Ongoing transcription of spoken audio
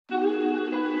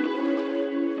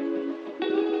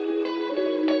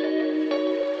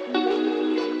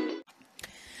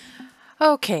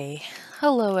Okay,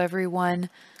 hello everyone.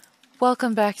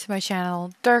 Welcome back to my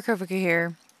channel. Darkovika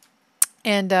here.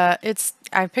 And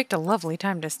I picked a lovely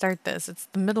time to start this. It's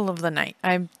the middle of the night.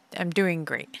 I'm doing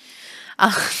great.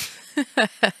 Uh,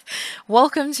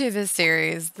 Welcome to this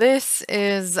series. This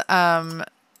is okay,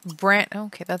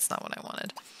 that's not what I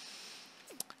wanted.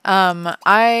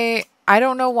 I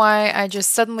don't know why I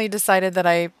just suddenly decided that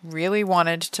I really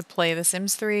wanted to play The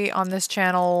Sims 3 on this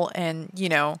channel and,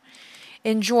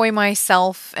 enjoy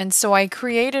myself, and so I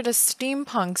created a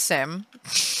steampunk sim.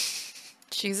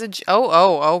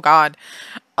 Oh god.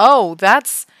 Oh,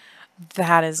 that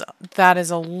is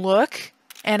a look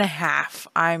and a half.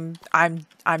 I'm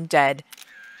dead.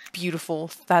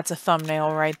 Beautiful. That's a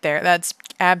thumbnail right there. That's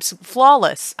absolutely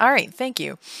flawless. All right, thank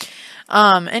you.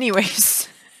 Anyways,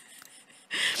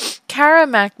 Kara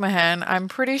McMahon, I'm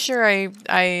pretty sure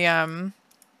I'm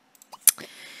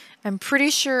pretty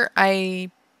sure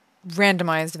I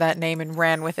randomized that name and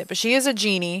ran with it, but she is a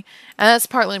genie, and that's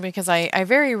partly because I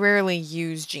very rarely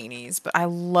use genies, but I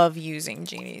love using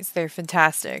genies. They're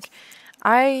fantastic.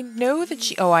 I know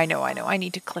that I know. I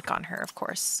need to click on her, of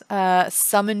course.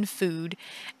 Summon food,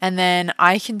 and then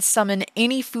I can summon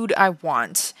any food I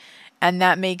want, and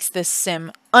that makes this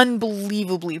sim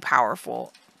unbelievably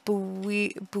powerful.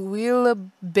 Buila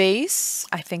base,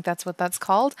 I think that's what that's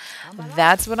called.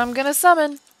 That's what I'm gonna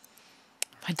summon.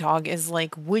 My dog is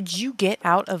like, would you get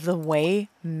out of the way,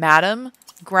 madam?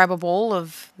 Grab a bowl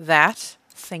of that.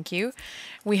 Thank you.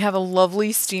 We have a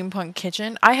lovely steampunk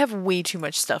kitchen. I have way too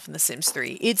much stuff in The Sims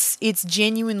 3. It's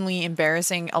genuinely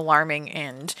embarrassing, alarming,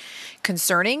 and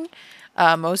concerning.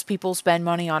 Most people spend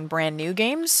money on brand new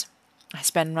games. I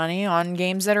spend money on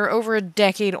games that are over a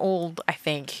decade old, I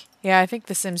think. Yeah, I think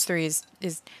The Sims 3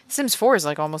 is Sims 4 is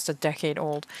like almost a decade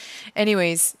old.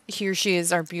 Anyways, here she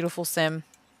is, our beautiful sim.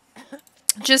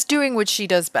 Just doing what she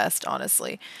does best,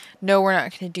 honestly. No, we're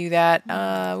not going to do that.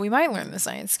 We might learn the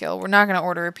science skill. We're not going to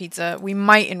order a pizza. We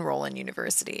might enroll in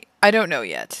university. I don't know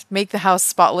yet. Make the house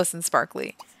spotless and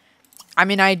sparkly. I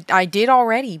mean, I did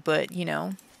already, but, you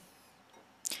know.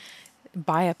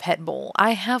 Buy a pet bowl.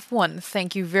 I have one.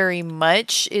 Thank you very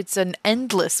much. It's an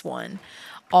endless one.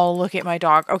 Oh, look at my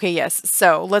dog. Okay, yes.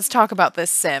 So, let's talk about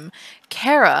this sim.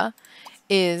 Kara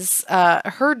is,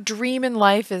 her dream in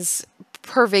life is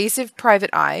pervasive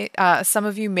private eye. Some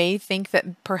of you may think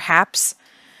that perhaps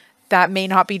that may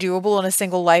not be doable in a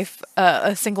single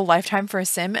lifetime for a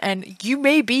sim, and you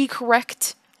may be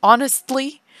correct.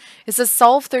 Honestly, it says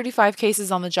solve 35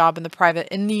 cases on the job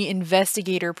in the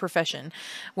investigator profession.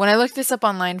 When I look this up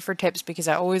online for tips, because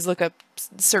I always look up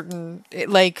certain,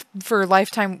 like for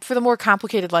the more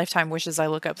complicated lifetime wishes, I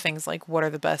look up things like what are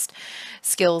the best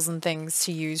skills and things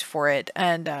to use for it,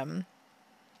 and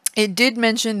it did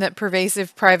mention that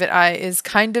pervasive private eye is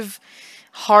kind of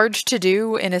hard to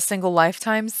do in a single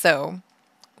lifetime, so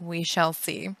we shall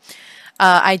see.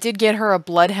 I did get her a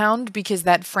Bloodhound because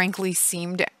that frankly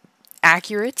seemed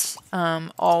accurate.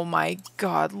 Oh my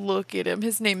god, look at him.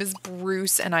 His name is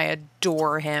Bruce, and I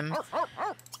adore him.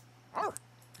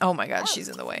 Oh my god, she's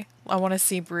in the way. I want to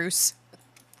see Bruce.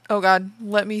 Oh god,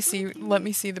 let me see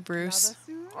the Bruce.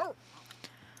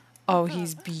 Oh,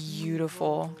 he's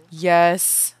beautiful.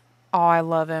 Yes. Oh, I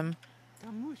love him.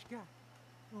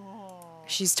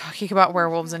 She's talking about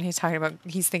werewolves and he's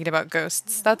thinking about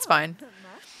ghosts. That's fine.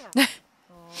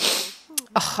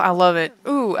 Oh, I love it.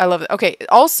 Ooh, I love it. Okay,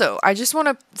 also, I just want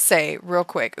to say real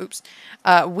quick, oops.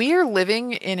 We are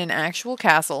living in an actual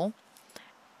castle.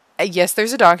 Yes,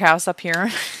 there's a doghouse up here.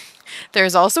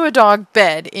 There's also a dog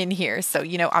bed in here, so,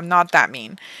 you know, I'm not that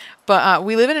mean. But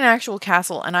we live in an actual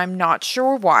castle, and I'm not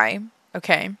sure why.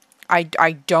 Okay, I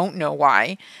don't know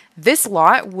why. This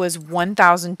lot was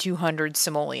 1,200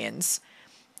 simoleons.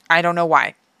 I don't know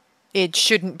why. It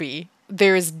shouldn't be.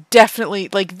 There is definitely,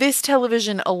 like, this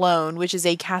television alone, which is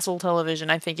a castle television,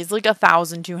 I think, is like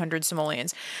 1,200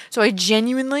 simoleons. So I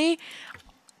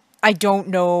don't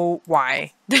know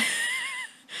why.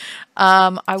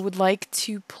 I would like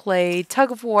to play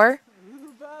Tug of War.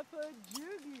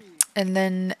 And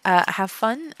then have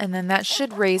fun. And then that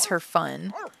should raise her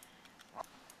fun.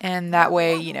 And that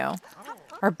way, you know,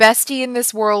 our bestie in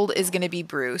this world is going to be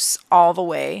Bruce all the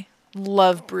way.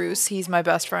 Love Bruce. He's my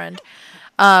best friend.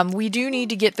 We do need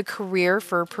to get the career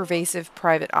for Pervasive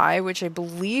Private Eye, which I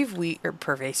believe we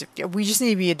just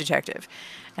need to be a detective.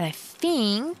 And I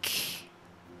think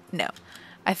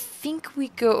we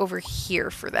go over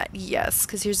here for that. Yes,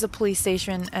 because here's the police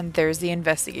station and there's the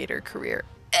investigator career.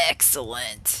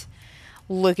 Excellent.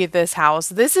 Look at this house.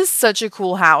 This is such a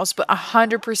cool house, but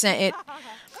 100%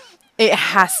 It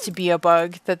has to be a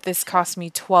bug that this cost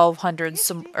me 1,200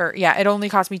 or yeah, it only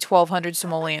cost me 1,200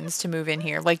 simoleons to move in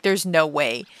here. Like, there's no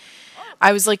way.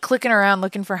 I was like clicking around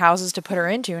looking for houses to put her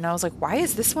into, and I was like, why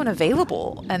is this one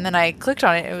available? And then I clicked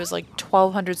on it, it was like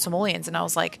 1,200 simoleons, and I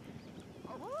was like,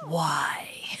 why?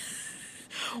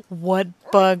 What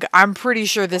bug? I'm pretty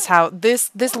sure this house,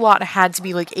 this lot had to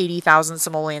be like 80,000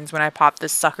 simoleons when I popped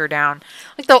this sucker down.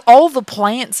 Like, all the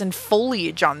plants and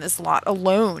foliage on this lot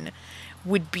alone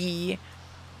would be,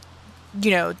 you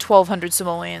know, 1,200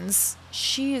 simoleons.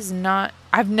 She is not...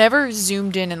 I've never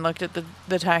zoomed in and looked at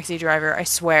the taxi driver, I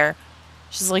swear.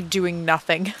 She's like doing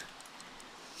nothing.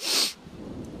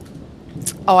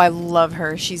 Oh, I love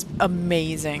her. She's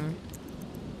amazing.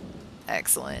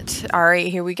 Excellent. Alright,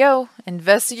 here we go.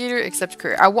 Investigator, accept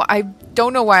career. I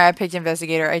don't know why I picked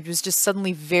investigator. I was just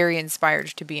suddenly very inspired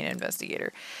to be an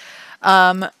investigator.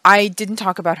 I didn't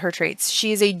talk about her traits.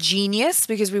 She is a genius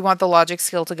because we want the logic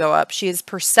skill to go up. She is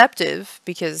perceptive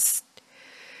because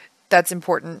that's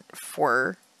important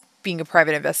for being a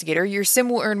private investigator. Your sim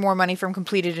will earn more money from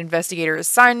completed investigator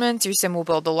assignments. Your sim will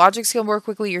build the logic skill more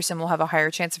quickly. Your sim will have a higher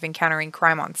chance of encountering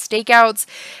crime on stakeouts.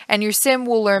 And your sim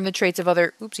will learn the traits of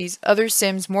other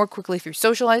sims more quickly through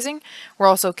socializing. We're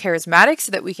also charismatic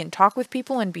so that we can talk with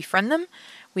people and befriend them.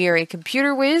 We are a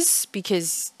computer whiz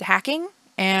because hacking.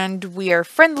 And we are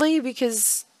friendly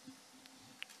because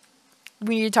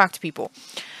we need to talk to people.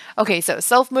 Okay, so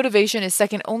self-motivation is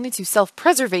second only to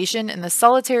self-preservation in the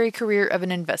solitary career of an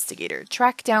investigator.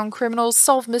 Track down criminals,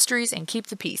 solve mysteries, and keep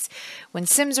the peace. When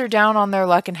sims are down on their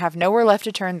luck and have nowhere left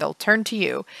to turn, they'll turn to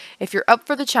you. If you're up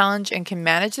for the challenge and can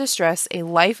manage the stress, a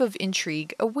life of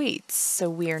intrigue awaits. So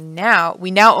we now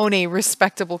own a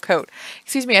respectable coat.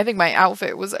 Excuse me, I think my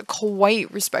outfit was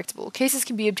quite respectable. Cases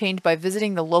can be obtained by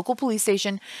visiting the local police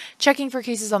station, checking for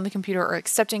cases on the computer, or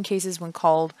accepting cases when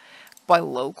called by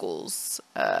locals.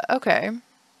 Okay.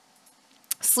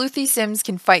 Sleuthy sims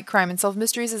can fight crime and solve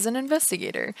mysteries as an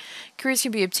investigator. Careers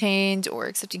can be obtained or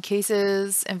accepting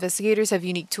cases. Investigators have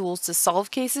unique tools to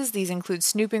solve cases. These include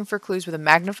snooping for clues with a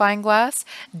magnifying glass,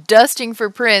 dusting for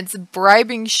prints,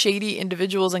 bribing shady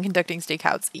individuals, and conducting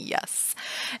stakeouts. Yes.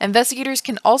 Investigators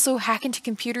can also hack into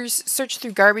computers, search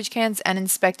through garbage cans, and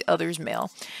inspect others' mail.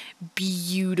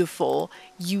 Beautiful.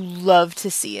 You love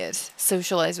to see it.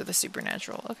 Socialize with the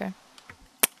supernatural. Okay.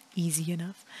 Easy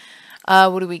enough.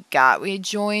 What do we got? We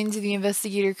joined the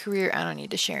investigator career. I don't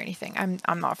need to share anything.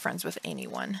 I'm not friends with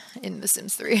anyone in The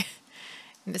Sims 3.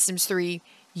 In The Sims 3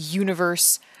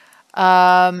 universe.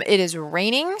 It is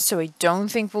raining, so I don't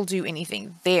think we'll do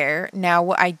anything there. Now,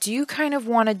 what I do kind of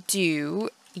want to do,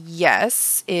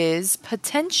 yes, is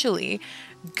potentially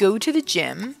go to the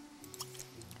gym.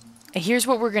 Here's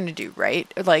what we're going to do, right?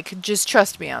 Like, just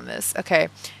trust me on this, okay?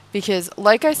 Because,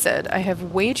 like I said, I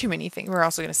have way too many things. We're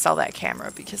also going to sell that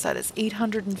camera because that is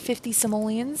 850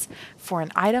 simoleons for an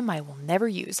item I will never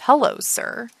use. Hello,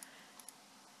 sir.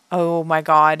 Oh my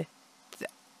god.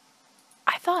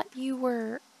 I thought you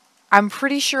were... I'm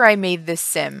pretty sure I made this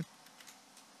sim.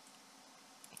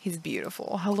 He's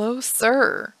beautiful. Hello,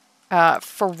 sir.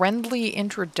 Friendly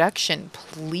introduction,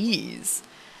 please.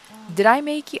 Did I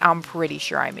make you? I'm pretty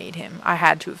sure I made him. I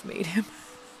had to have made him.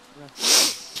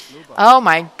 Oh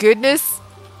my goodness.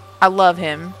 I love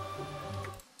him.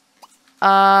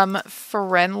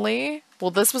 Friendly.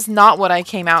 Well, this was not what I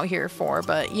came out here for,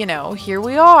 but, you know, here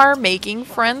we are, making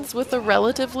friends with a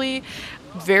relatively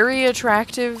very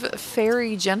attractive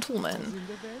fairy gentleman.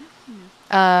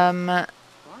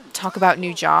 Talk about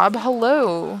new job.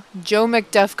 Hello. Joe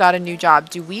McDuff got a new job.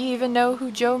 Do we even know who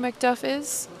Joe McDuff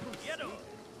is?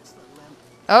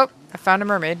 Oh, I found a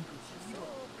mermaid.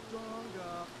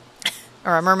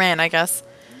 Or a merman, I guess.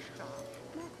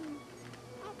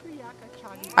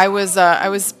 I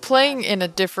was playing in a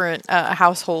different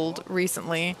household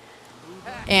recently,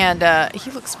 and he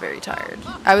looks very tired.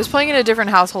 I was playing in a different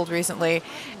household recently,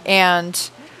 and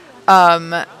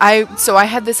I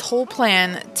had this whole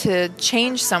plan to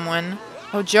change someone.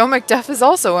 Oh, Joe McDuff is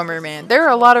also a merman. There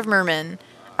are a lot of mermen,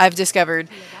 I've discovered.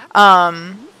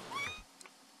 Oh,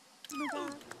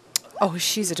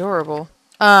 she's adorable.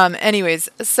 Anyways,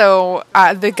 so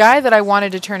the guy that I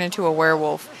wanted to turn into a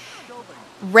werewolf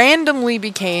randomly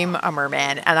became a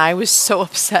merman, and I was so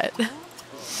upset.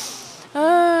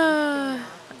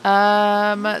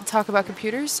 Talk about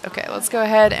computers? Okay, let's go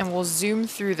ahead and we'll zoom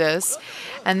through this.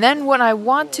 And then what I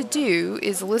want to do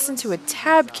is listen to a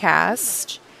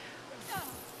tabcast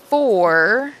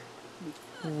for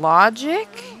logic.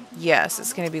 Yes,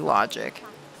 it's going to be logic.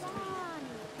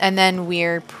 And then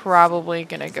we're probably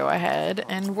going to go ahead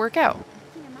and work out.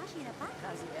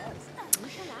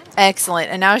 Excellent.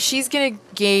 And now she's gonna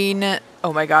gain...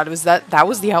 Oh my god, that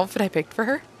was the outfit I picked for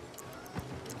her?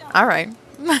 Alright.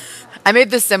 I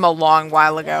made this sim a long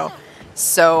while ago,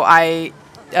 so I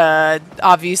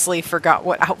obviously forgot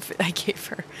what outfit I gave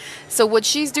her. So what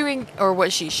she's doing, or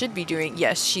what she should be doing,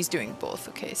 yes, she's doing both.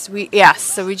 Okay,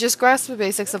 so we just grasped the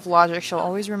basics of logic. She'll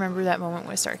always remember that moment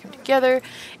when we started coming together,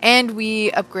 and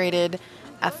we upgraded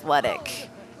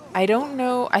athletic. I don't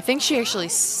know, I think she actually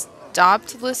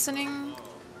stopped listening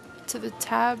to the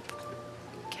tab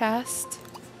cast.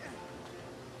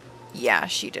 Yeah,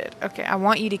 she did. Okay, I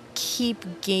want you to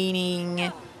keep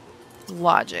gaining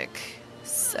logic.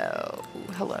 So,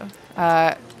 ooh, hello.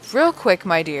 Real quick,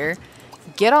 my dear,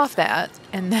 get off that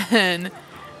and then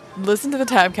listen to the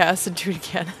tabcast and do it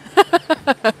again.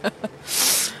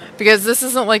 Because this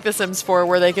isn't like The Sims 4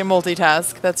 where they can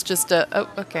multitask. That's just a... Oh,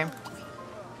 okay.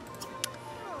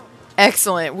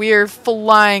 Excellent. We are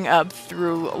flying up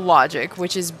through logic,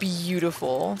 which is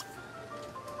beautiful.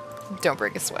 Don't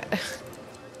break a sweat.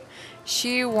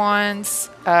 She wants...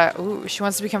 she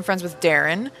wants to become friends with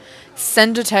Darren.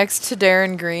 Send a text to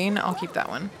Darren Green. I'll keep that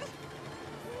one.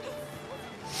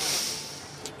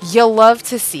 You'll love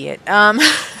to see it.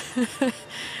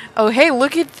 Oh, hey,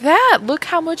 look at that. Look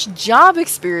how much job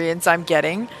experience I'm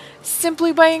getting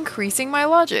simply by increasing my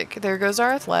logic. There goes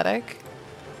our athletic.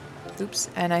 Oops.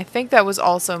 And I think that was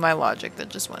also my logic that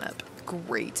just went up.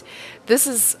 Great. This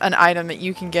is an item that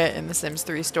you can get in the Sims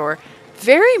 3 store.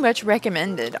 Very much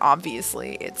recommended,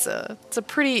 obviously. It's a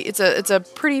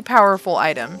pretty powerful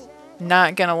item.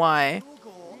 Not gonna lie.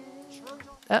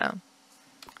 Uh-oh.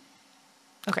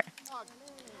 Okay.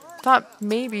 Thought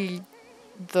maybe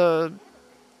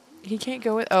he can't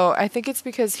go with... Oh, I think it's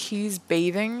because he's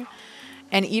bathing.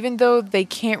 And even though they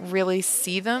can't really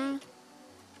see them...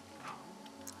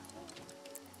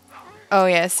 Oh,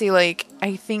 yeah. See, like,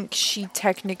 I think she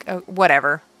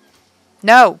whatever.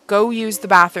 No! Go use the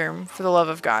bathroom, for the love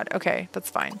of God. Okay, that's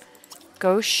fine.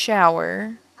 Go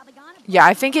shower. Yeah,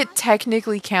 I think it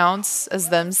technically counts as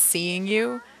them seeing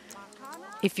you.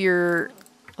 If you're...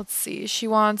 Let's see. She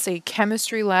wants a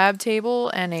chemistry lab table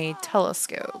and a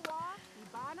telescope.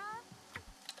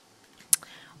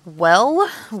 Well,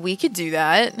 we could do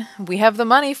that. We have the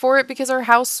money for it because our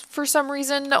house, for some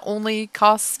reason, only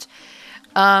cost,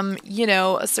 you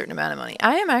know, a certain amount of money.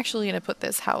 I am actually going to put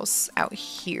this house out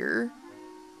here.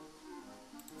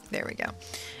 There we go.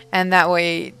 And that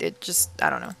way, it just,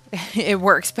 I don't know, it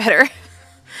works better.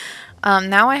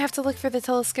 Now I have to look for the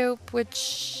telescope,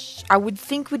 which I would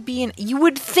think would be you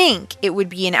would think it would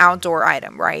be an outdoor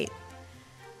item, right?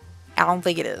 I don't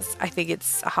think it is. I think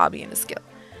it's a hobby and a skill.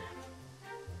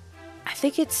 I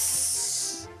think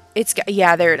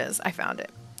yeah, there it is. I found it.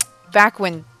 Back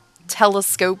when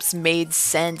telescopes made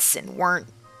sense and weren't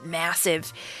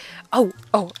massive. Oh,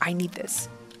 I need this.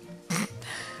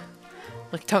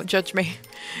 Look, don't judge me.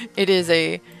 It is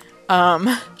a,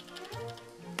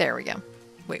 there we go.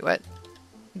 Wait, what?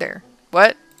 There.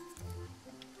 What?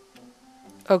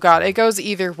 Oh god, it goes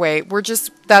either way.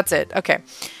 That's it. Okay.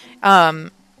 It's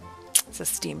a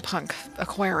steampunk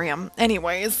aquarium.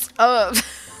 Anyways,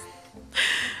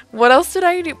 what else did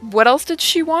I do? What else did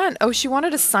she want? Oh, she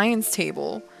wanted a science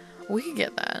table. We could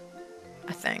get that,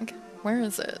 I think. Where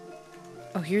is it?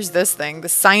 Oh, here's this thing. The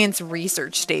science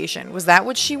research station. Was that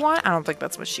what she wanted? I don't think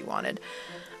that's what she wanted.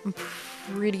 I'm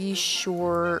pretty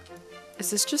sure... Is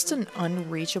this just an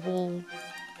unreachable...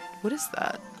 What is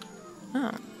that?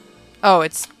 Oh. Oh,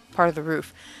 it's part of the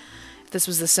roof. If this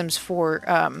was The Sims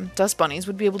 4, dust bunnies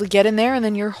would be able to get in there and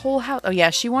then your whole house... Oh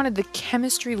yeah, she wanted the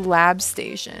chemistry lab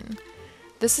station.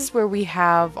 This is where we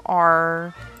have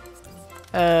our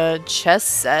chess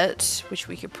set, which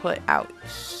we could put out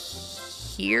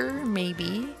here,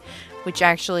 maybe. Which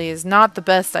actually is not the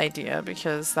best idea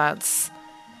because that's...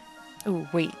 Oh,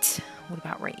 wait. What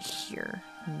about right here?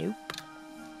 Nope.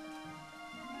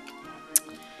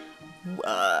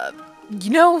 You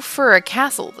know, for a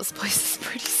castle, this place is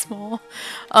pretty small.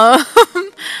 Okay,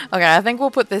 I think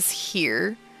we'll put this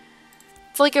here.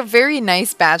 It's like a very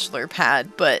nice bachelor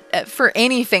pad, but for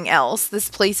anything else, this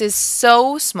place is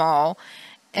so small.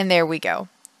 And there we go.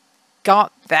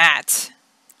 Got that.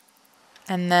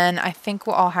 And then I think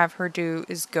what I'll have her do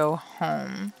is go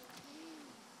home.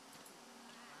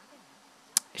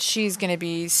 She's going to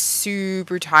be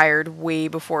super tired way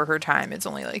before her time. It's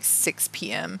only like 6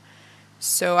 p.m.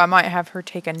 So I might have her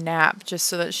take a nap just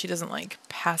so that she doesn't like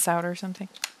pass out or something.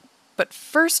 But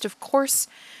first, of course,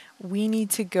 we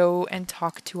need to go and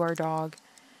talk to our dog,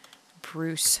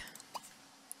 Bruce.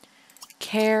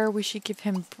 Care, we should give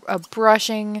him a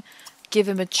brushing, give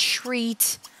him a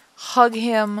treat, hug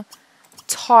him,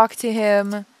 talk to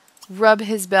him, rub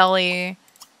his belly.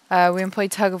 We can play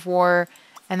tug of war,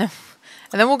 and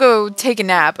then we'll go take a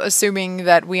nap, assuming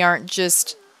that we aren't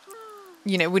just,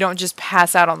 you know, we don't just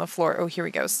pass out on the floor. Oh, here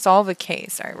we go. Solve a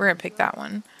case. All right, we're gonna pick that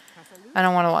one. I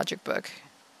don't want a logic book.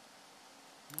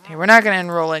 Okay, we're not gonna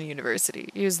enroll in university.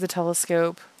 Use the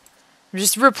telescope. I'm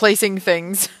just replacing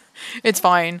things. It's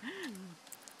fine.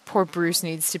 Poor Bruce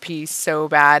needs to pee so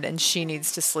bad, and she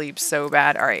needs to sleep so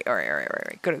bad. All right.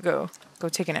 Go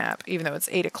take a nap. Even though it's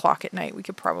 8 o'clock at night, we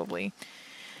could probably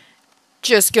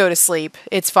just go to sleep.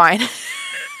 It's fine.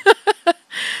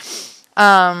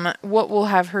 What we'll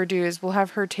have her do is we'll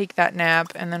have her take that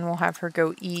nap, and then we'll have her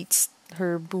go eat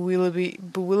her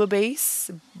bouillabaisse.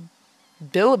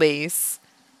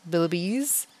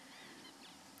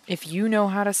 If you know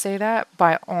how to say that,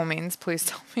 by all means, please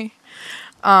tell me.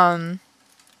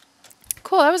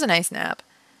 Cool, that was a nice nap.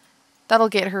 That'll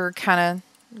get her kind of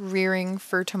rearing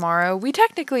for tomorrow.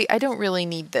 I don't really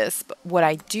need this, but what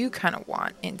I do kind of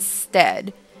want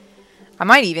instead, I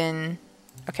might even,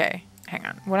 okay, hang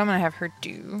on. What I'm going to have her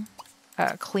do,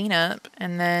 clean up,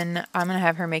 and then I'm going to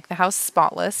have her make the house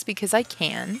spotless because I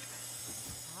can.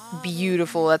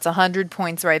 Beautiful, that's 100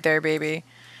 points right there, baby.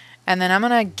 And then I'm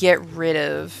going to get rid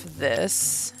of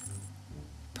this.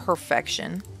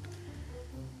 Perfection.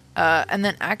 And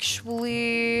then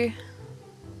actually,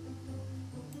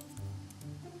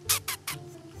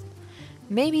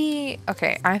 maybe,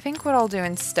 okay, I think what I'll do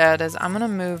instead is I'm going to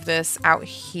move this out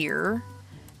here,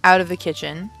 out of the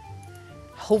kitchen.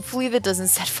 Hopefully that doesn't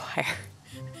set fire.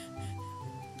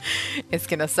 It's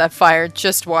going to set fire,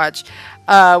 just watch.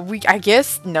 I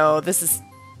guess, no, this is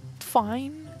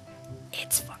fine.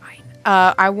 It's fine.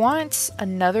 I want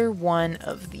another one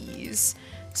of these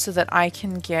so that I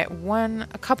can get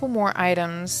a couple more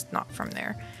items, not from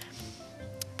there,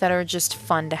 that are just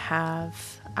fun to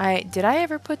have. Did I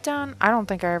ever put down, I don't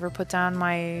think I ever put down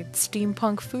my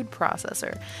Steampunk food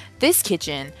processor. This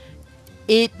kitchen,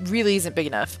 it really isn't big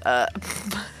enough. But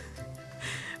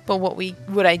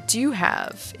what I do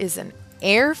have is an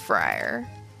air fryer.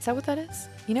 Is that what that is?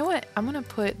 You know what? I'm going to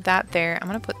put that there. I'm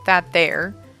going to put that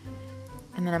there.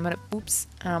 And then I'm going to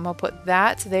put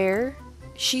that there.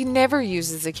 She never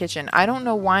uses a kitchen. I don't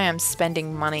know why I'm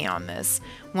spending money on this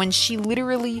when she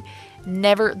literally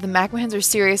never. The McMahons are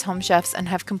serious home chefs and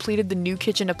have completed the new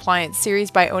kitchen appliance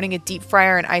series by owning a deep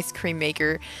fryer and ice cream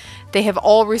maker. They have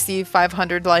all received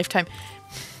 500 lifetime.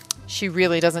 She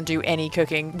really doesn't do any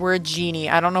cooking. We're a Genie.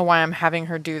 I don't know why I'm having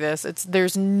her do this.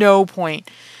 There's no point.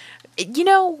 You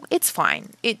know, it's fine.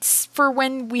 It's for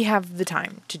when we have the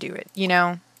time to do it, you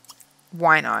know?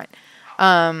 Why not?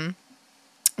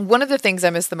 One of the things I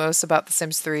miss the most about The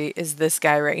Sims 3 is this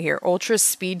guy right here. Ultra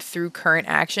speed through current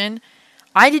action.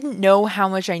 I didn't know how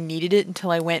much I needed it until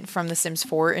I went from The Sims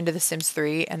 4 into The Sims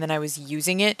 3, and then I was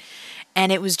using it,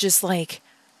 and it was just like,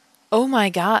 oh my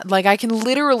god. Like, I can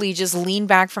literally just lean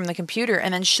back from the computer,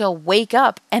 and then she'll wake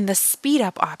up, and the speed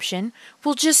up option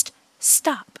will just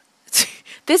stop.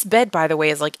 This bed, by the way,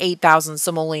 is like 8,000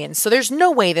 simoleons, so there's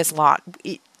no way this lot...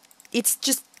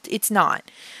 It's not.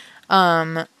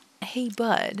 Hey,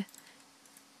 bud.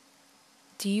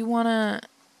 Do you want to...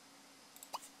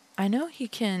 I know you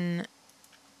can...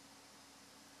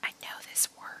 I know this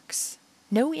works.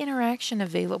 No interaction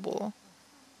available.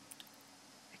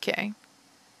 Okay.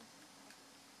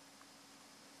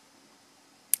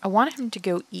 I want him to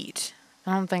go eat.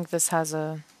 I don't think this has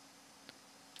a...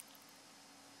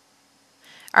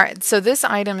 Alright, so this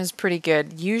item is pretty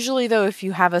good. Usually, though, if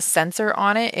you have a sensor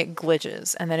on it, it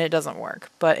glitches, and then it doesn't work.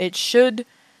 But it should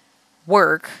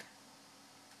work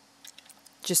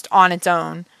just on its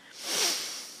own.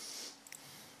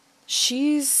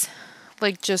 She's,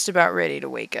 like, just about ready to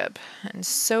wake up. And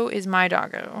so is my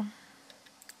doggo.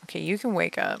 Okay, you can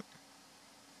wake up.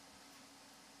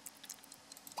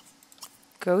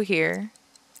 Go here.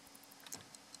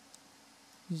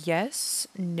 Yes,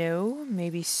 no,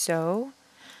 maybe so.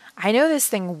 I know this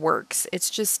thing works. It's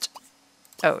just...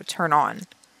 Oh, turn on.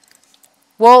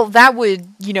 Well, that would,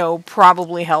 you know,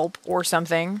 probably help or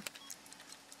something.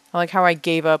 I like how I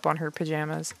gave up on her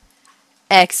pajamas.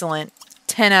 Excellent.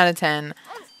 10 out of 10.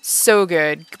 So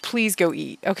good. Please go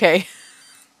eat. Okay.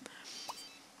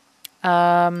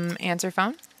 Answer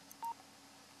phone.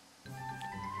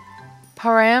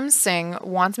 Param Singh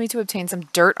wants me to obtain some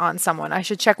dirt on someone. I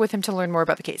should check with him to learn more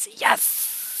about the case. Yes!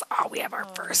 Oh, we have our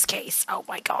first case. Oh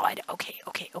my god.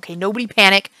 Okay. Nobody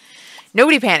panic.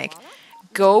 Nobody panic.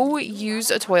 Go use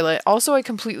a toilet. Also, I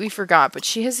completely forgot, but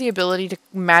she has the ability to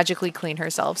magically clean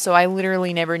herself, so I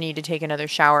literally never need to take another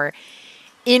shower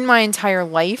in my entire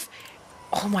life.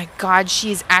 Oh my god,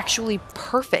 she is actually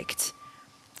perfect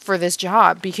for this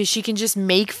job because she can just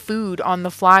make food on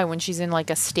the fly when she's in like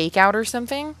a stakeout or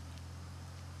something.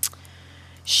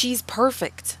 She's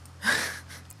perfect.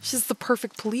 She's the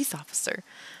perfect police officer.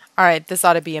 Alright, this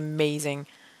ought to be amazing.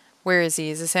 Where is he?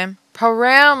 Is this him?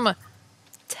 Param!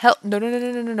 No, no, no,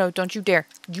 no, no, no, no. Don't you dare.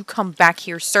 You come back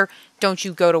here, sir. Don't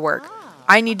you go to work.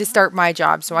 I need to start my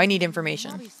job, so I need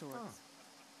information.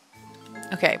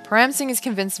 Okay, Param Singh is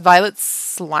convinced Violet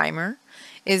Slimer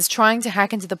is trying to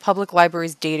hack into the public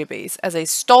library's database. As a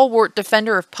stalwart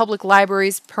defender of public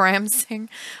libraries, Param Singh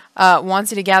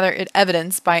wants you to gather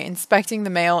evidence by inspecting the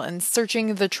mail and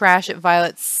searching the trash at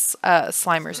Violet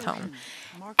Slimer's home.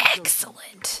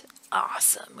 Excellent.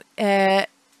 Awesome.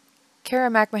 Kara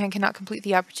McMahon cannot complete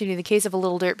the opportunity in the case of a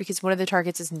little dirt because one of the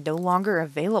targets is no longer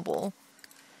available.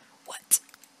 What?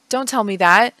 Don't tell me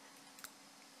that.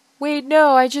 Wait,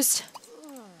 no,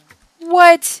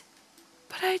 What?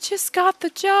 But I just got the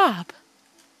job.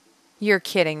 You're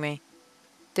kidding me.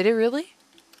 Did it really?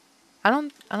 I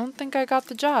don't think I got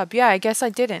the job. Yeah, I guess I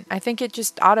didn't. I think it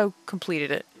just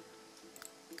auto-completed it.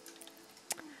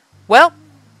 Well,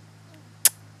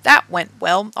 that went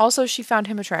well. Also, she found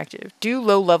him attractive. Do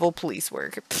low-level police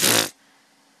work. Pfft.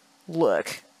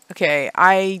 Look. Okay,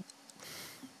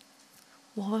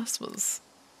 well,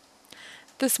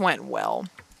 this went well.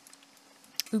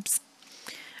 Oops.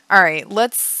 Alright,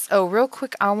 real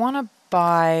quick, I want to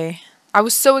buy... I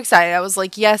was so excited. I was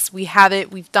like, yes, we have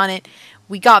it. We've done it.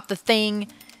 We got the thing.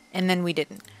 And then we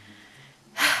didn't.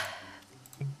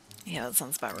 Yeah, that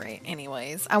sounds about right.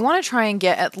 Anyways, I want to try and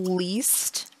get at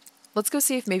least... Let's go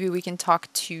see if maybe we can talk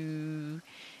to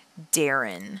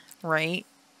Darren, right?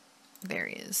 There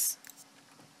he is.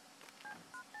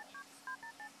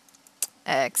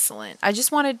 Excellent. I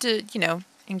just wanted to,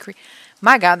 increase...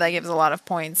 My god, that gives a lot of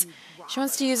points. She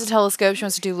wants to use a telescope. She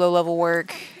wants to do low-level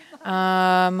work.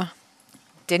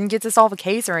 Didn't get to solve a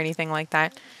case or anything like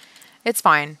that. It's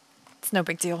fine. It's no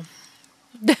big deal.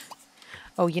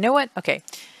 Oh, you know what? Okay.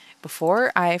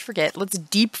 Before I forget, let's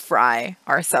deep fry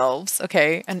ourselves,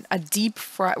 okay? And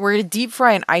we're going to deep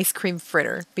fry an ice cream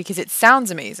fritter because it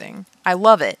sounds amazing. I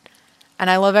love it. And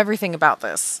I love everything about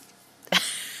this.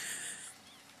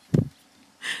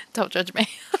 Don't judge me.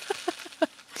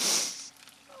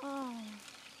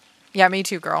 Yeah, me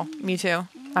too, girl. Me too.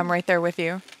 I'm right there with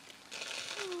you.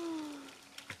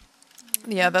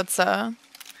 Yeah, that's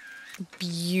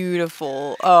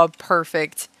beautiful. Oh,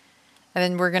 perfect. And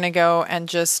then we're gonna go and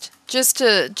just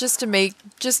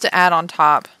to add on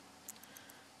top.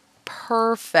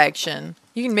 Perfection.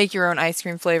 You can make your own ice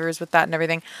cream flavors with that and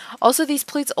everything. Also, these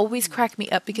plates always crack me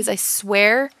up because I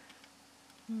swear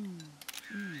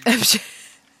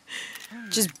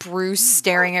just Bruce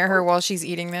staring at her while she's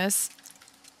eating this.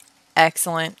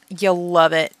 Excellent. You'll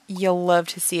love it. You'll love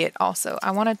to see it also.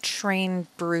 I want to train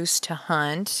Bruce to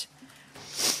hunt.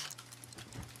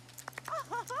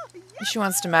 She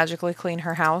wants to magically clean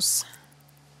her house.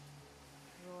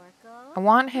 I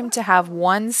want him to have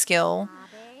one skill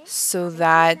so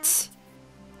that...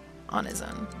 on his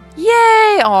own.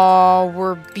 Yay! Oh,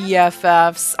 we're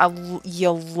BFFs.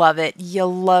 You'll love it.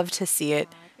 You'll love to see it.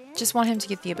 Just want him to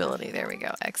get the ability. There we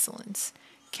go. Excellent.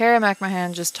 Kara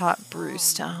McMahon just taught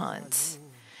Bruce to hunt.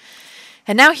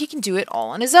 And now he can do it all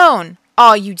on his own.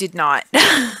 Oh, you did not.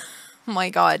 Oh my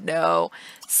god, no.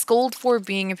 Scold for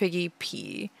being a piggy.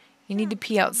 Pee. You need to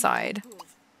pee outside.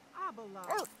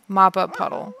 Mop up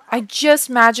puddle. I just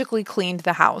magically cleaned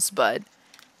the house, bud.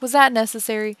 Was that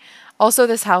necessary? Also,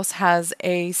 this house has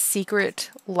a secret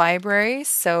library,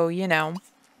 so,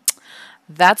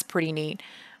 that's pretty neat.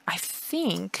 I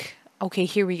think... Okay,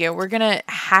 here we go. We're gonna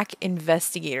hack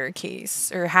investigator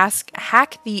case, or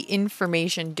hack the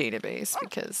information database,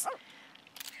 because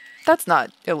that's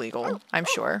not illegal, I'm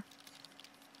sure.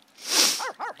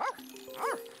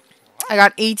 I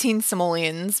got 18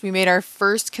 simoleons. We made our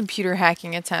first computer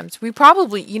hacking attempt. We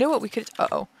probably, you know what we could,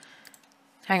 uh-oh.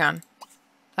 Hang on.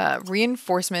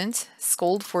 Reinforcement,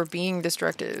 scold for being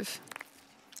destructive.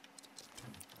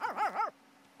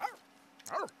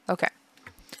 Okay.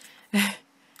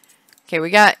 Okay, we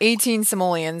got 18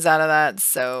 simoleons out of that,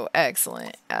 so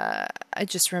excellent. I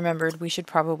just remembered we should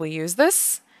probably use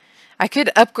this. I could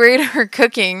upgrade her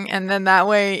cooking, and then that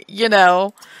way, it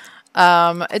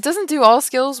doesn't do all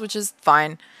skills, which is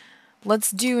fine.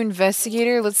 Let's do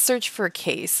investigator. Let's search for a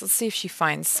case. Let's see if she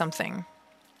finds something.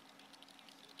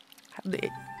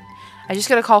 I just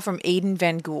got a call from Aiden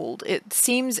Van Gould. It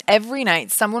seems every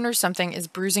night someone or something is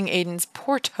bruising Aiden's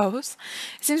poor toes.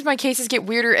 It seems my cases get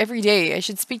weirder every day. I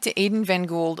should speak to Aiden Van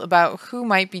Gould about who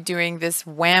might be doing this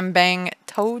wham-bang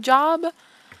toe job.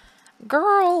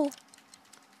 Girl.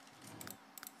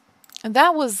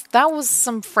 That was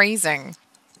some phrasing.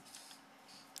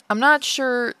 I'm not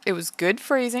sure it was good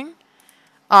phrasing.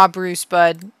 Ah, Bruce,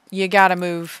 bud. You gotta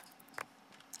move.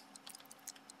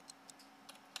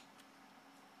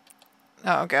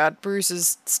 Oh god, Bruce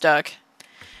is stuck.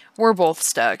 We're both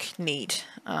stuck. Neat.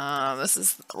 This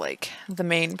is, like, the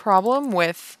main problem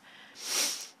with...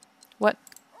 What?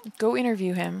 Go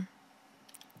interview him.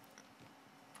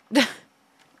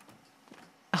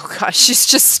 Oh gosh, she's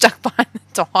just stuck behind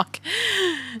the dog.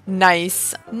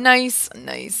 Nice. Nice,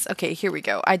 nice. Okay, here we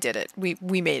go. I did it. We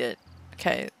made it.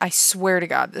 Okay, I swear to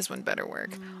God this one better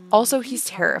work. Also, he's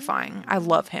terrifying. I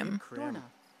love him.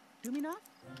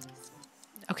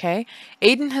 Okay.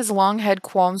 Aiden has long had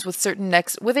qualms with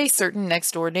a certain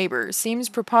next door neighbor. Seems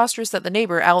preposterous that the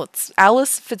neighbor,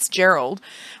 Alice Fitzgerald,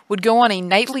 would go on a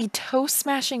nightly toe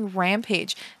smashing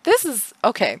rampage. This is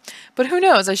okay, but who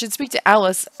knows? I should speak to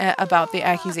Alice about the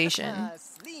accusation.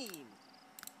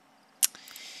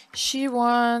 She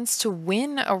wants to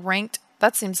win a ranked.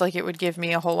 That seems like it would give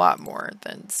me a whole lot more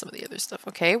than some of the other stuff.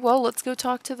 Okay, well, let's go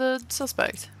talk to the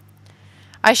suspect.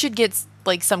 I should get,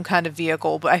 like, some kind of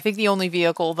vehicle, but I think the only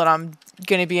vehicle that I'm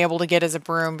going to be able to get is a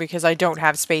broom because I don't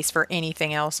have space for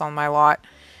anything else on my lot.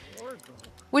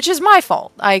 Which is my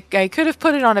fault. I could have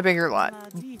put it on a bigger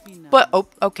lot. But, oh,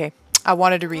 okay. I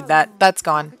wanted to read that. That's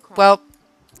gone. Well,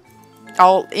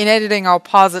 in editing, I'll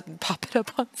pause it and pop it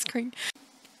up on the screen.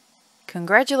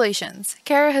 Congratulations!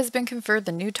 Kara has been conferred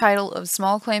the new title of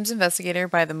Small Claims Investigator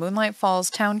by the Moonlight Falls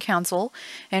Town Council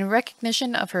in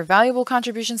recognition of her valuable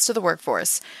contributions to the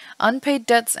workforce. Unpaid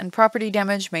debts and property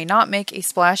damage may not make a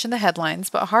splash in the headlines,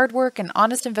 but hard work and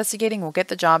honest investigating will get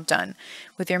the job done.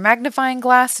 With your magnifying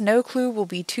glass, no clue will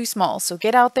be too small, so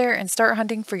get out there and start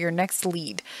hunting for your next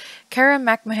lead. Kara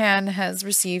McMahon has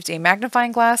received a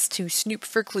magnifying glass to snoop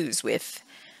for clues with.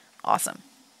 Awesome.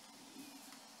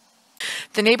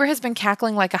 The neighbor has been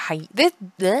cackling like a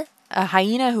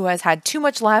hyena who has had too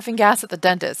much laughing gas at the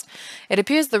dentist. It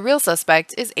appears the real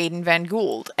suspect is Aiden Van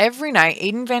Gould. Every night,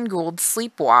 Aiden Van Gould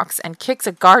sleepwalks and kicks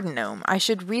a garden gnome. I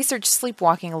should research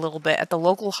sleepwalking a little bit at the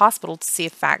local hospital to see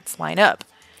if facts line up.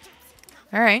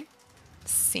 Alright.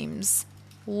 Seems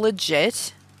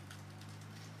legit.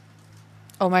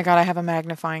 Oh my god, I have a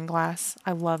magnifying glass.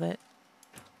 I love it.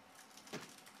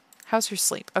 How's her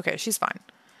sleep? Okay, she's fine.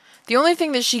 The only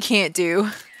thing that she can't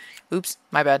do, oops,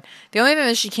 my bad. The only thing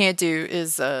that she can't do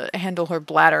is handle her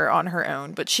bladder on her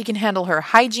own, but she can handle her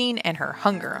hygiene and her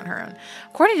hunger on her own.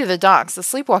 According to the docs, the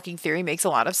sleepwalking theory makes a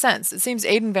lot of sense. It seems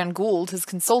Aiden Van Gould has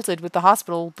consulted with the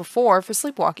hospital before for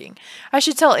sleepwalking. I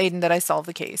should tell Aiden that I solved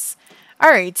the case.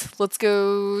 Alright, let's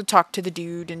go talk to the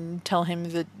dude and tell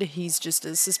him that he's just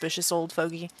a suspicious old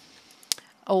fogey.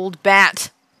 Old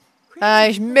bat.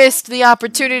 I missed the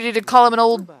opportunity to call him an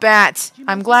old bat.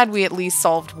 I'm glad we at least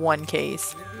solved one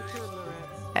case.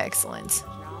 Excellent.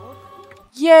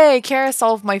 Yay! Kara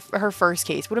solved her first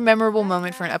case. What a memorable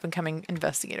moment for an up-and-coming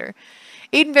investigator.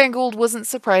 Aiden Van Gould wasn't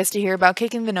surprised to hear about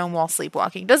kicking the gnome while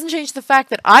sleepwalking. Doesn't change the fact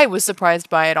that I was surprised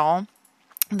by it all.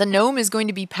 The gnome is going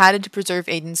to be padded to preserve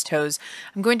Aiden's toes.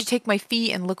 I'm going to take my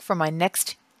fee and look for my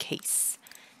next case.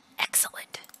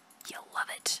 Excellent. You'll love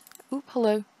it. Oop,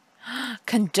 hello.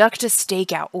 Conduct a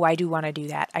stakeout. Oh, I do want to do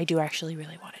that. I do actually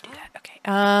really want to do that. Okay.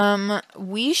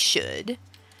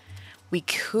 We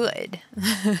could.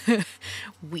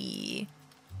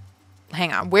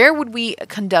 Hang on. Where would we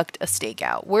conduct a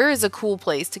stakeout? Where is a cool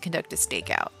place to conduct a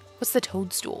stakeout? What's the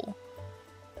toadstool?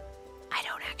 I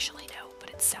don't actually know,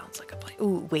 but it sounds like a place.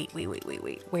 Ooh, wait.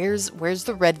 Where's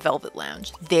the Red Velvet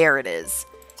Lounge? There it is.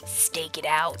 Stake it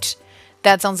out.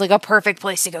 That sounds like a perfect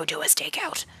place to go do a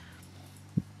stakeout.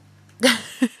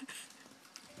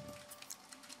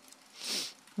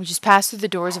 We just passed through the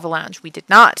doors of a lounge. We did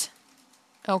not.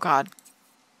 Oh, God.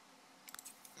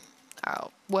 Oh,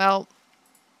 well.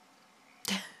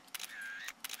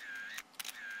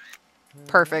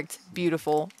 Perfect.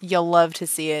 Beautiful. You'll love to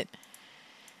see it.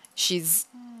 She's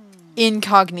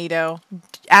incognito.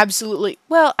 Absolutely.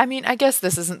 Well, I mean, I guess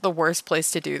this isn't the worst place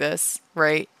to do this,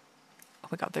 right? Oh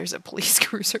my god, there's a police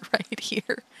cruiser right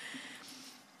here.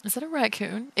 Is that a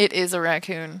raccoon? It is a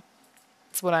raccoon.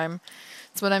 It's what I'm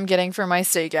getting for my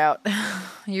stakeout.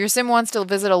 Your sim wants to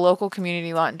visit a local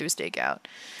community lot and do a stakeout.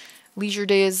 Leisure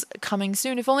day is coming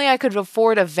soon. If only I could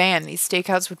afford a van, these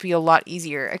stakeouts would be a lot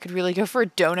easier. I could really go for a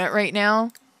donut right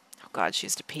now. Oh god, she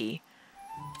has to pee.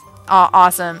 Aw,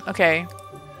 awesome. Okay.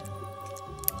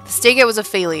 The stakeout was a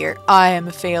failure. I am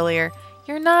a failure.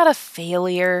 You're not a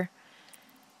failure.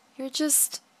 You're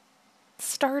just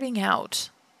starting out.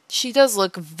 She does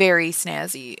look very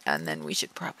snazzy, and then we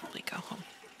should probably go home.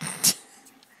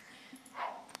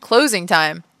 Closing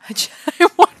time. I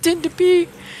walked in to pee.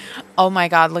 Oh my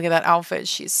god, look at that outfit.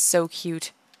 She's so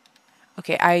cute.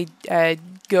 Okay, I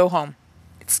go home.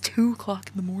 It's 2 o'clock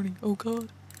in the morning. Oh god.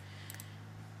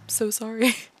 I'm so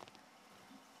sorry.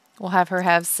 We'll have her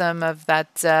have some of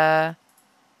that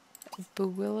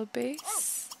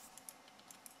Base.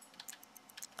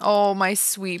 Oh, my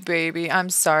sweet baby. I'm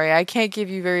sorry. I can't give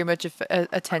you very much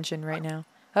attention right now.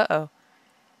 Uh-oh.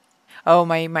 Oh,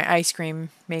 my ice cream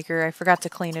maker. I forgot to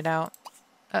clean it out.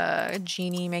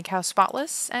 Genie, make house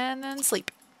spotless, and then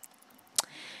sleep.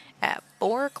 At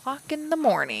 4 o'clock in the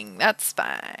morning. That's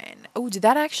fine. Oh, did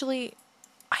that actually...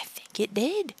 I think it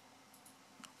did.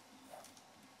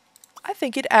 I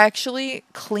think it actually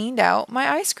cleaned out my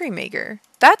ice cream maker.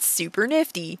 That's super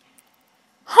nifty.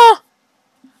 Huh!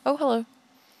 Oh, hello.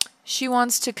 She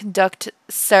wants to conduct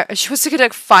 5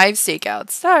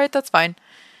 stakeouts. Alright, that's fine.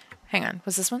 Hang on,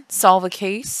 what's this one? Solve a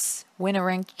case. Win a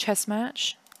ranked chess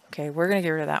match. Okay, we're gonna get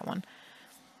rid of that one.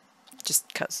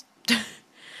 Just cuz.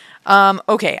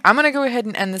 Okay, I'm gonna go ahead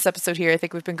and end this episode here. I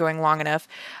think we've been going long enough.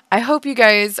 I hope you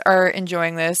guys are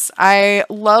enjoying this. I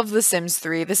love The Sims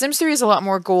 3. The Sims 3 is a lot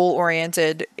more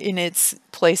goal-oriented in its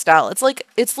playstyle.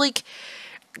 It's like,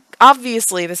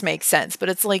 obviously this makes sense, but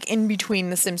it's like in between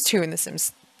The Sims 2 and The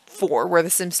Sims 4, where The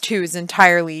Sims 2 is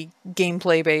entirely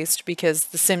gameplay based because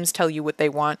the Sims tell you what they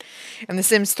want. And The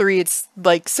Sims 3, it's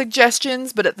like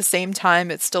suggestions, but at the same time,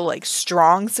 it's still like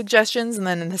strong suggestions. And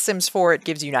then in The Sims 4, it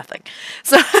gives you nothing.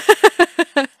 So,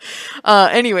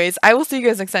 anyways, I will see you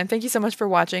guys next time. Thank you so much for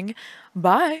watching.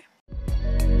 Bye.